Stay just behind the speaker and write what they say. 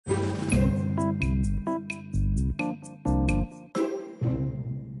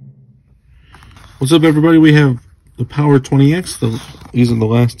What's up, everybody? We have the Power 20X. These are the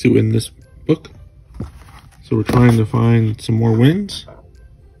last two in this book. So we're trying to find some more wins,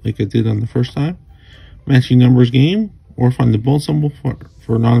 like I did on the first time. Matching numbers game, or find the bold symbol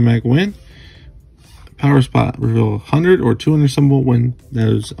for an automatic win. Power spot, reveal 100 or 200 symbol, win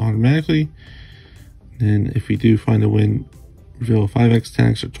those automatically. Then if we do find a win, reveal a 5x,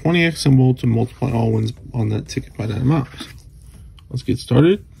 10x, or 20x symbol to multiply all wins on that ticket by that amount. Let's get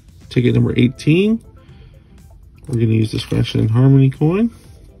started. Ticket number 18. We're going to use the Scratch and Harmony coin.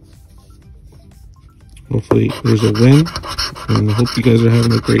 Hopefully there's a win, and I hope you guys are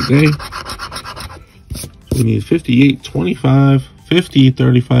having a great day. So we need 58, 25, 50,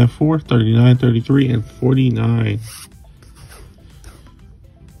 35, 4, 39, 33, and 49.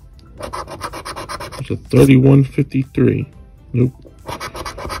 So 31, 53. Nope.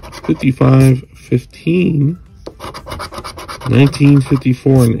 55, 15. 19,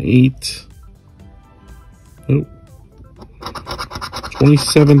 54, and 8. Nope.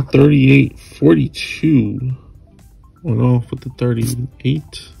 27, 38, 42. Went off with the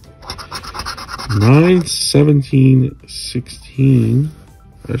 38. 9, 17, 16.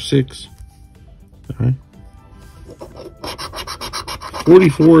 Or 6. Alright.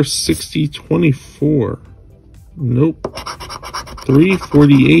 44, 60, 24. Nope. 3,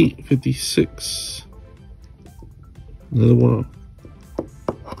 48, 56. Another one off.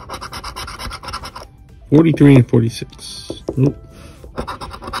 43 and 46. Nope.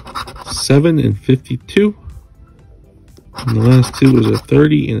 7 and 52. And the last two was a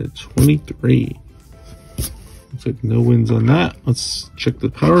 30 and a 23. Looks like no wins on that. Let's check the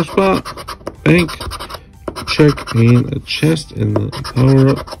power spot. Bank. Check and a chest, and the power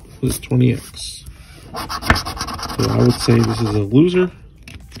up was 20x. So I would say this is a loser.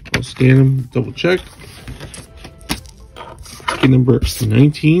 I'll scan them, double check. Number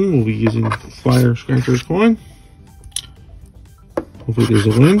 19, we'll be using Flyer Scratcher's coin. Hopefully there's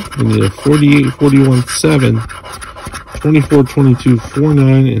a win. We need a 48, 41, 7, 24, 22,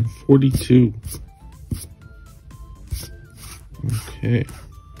 49, and 42. Okay.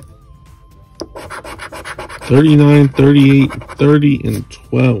 39, 38, 30, and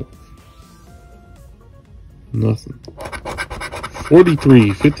 12. Nothing.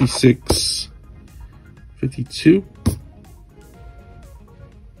 43, 56, 52.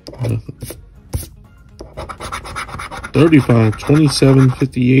 Nothing. 35, 27,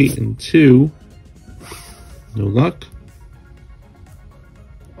 58, and 2. No luck.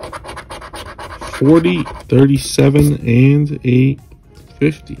 40, 37, and a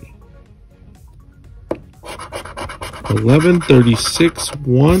 50. 11, 36,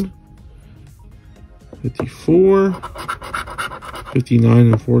 1. 54. 59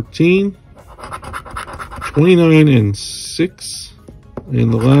 and 14. 29 and 6.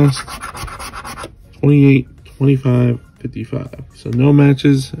 And the last 28, 25, 55. So no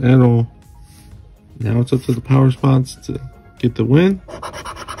matches at all. Now it's up to the power spots to get the win.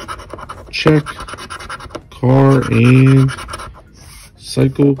 Check, car, and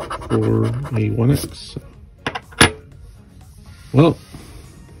cycle for a 1x. Well,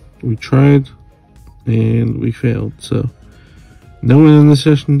 we tried and we failed. So no win in the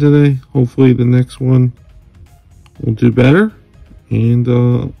session today. Hopefully the next one will do better. And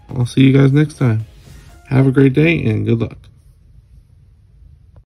I'll see you guys next time. Have a great day and good luck.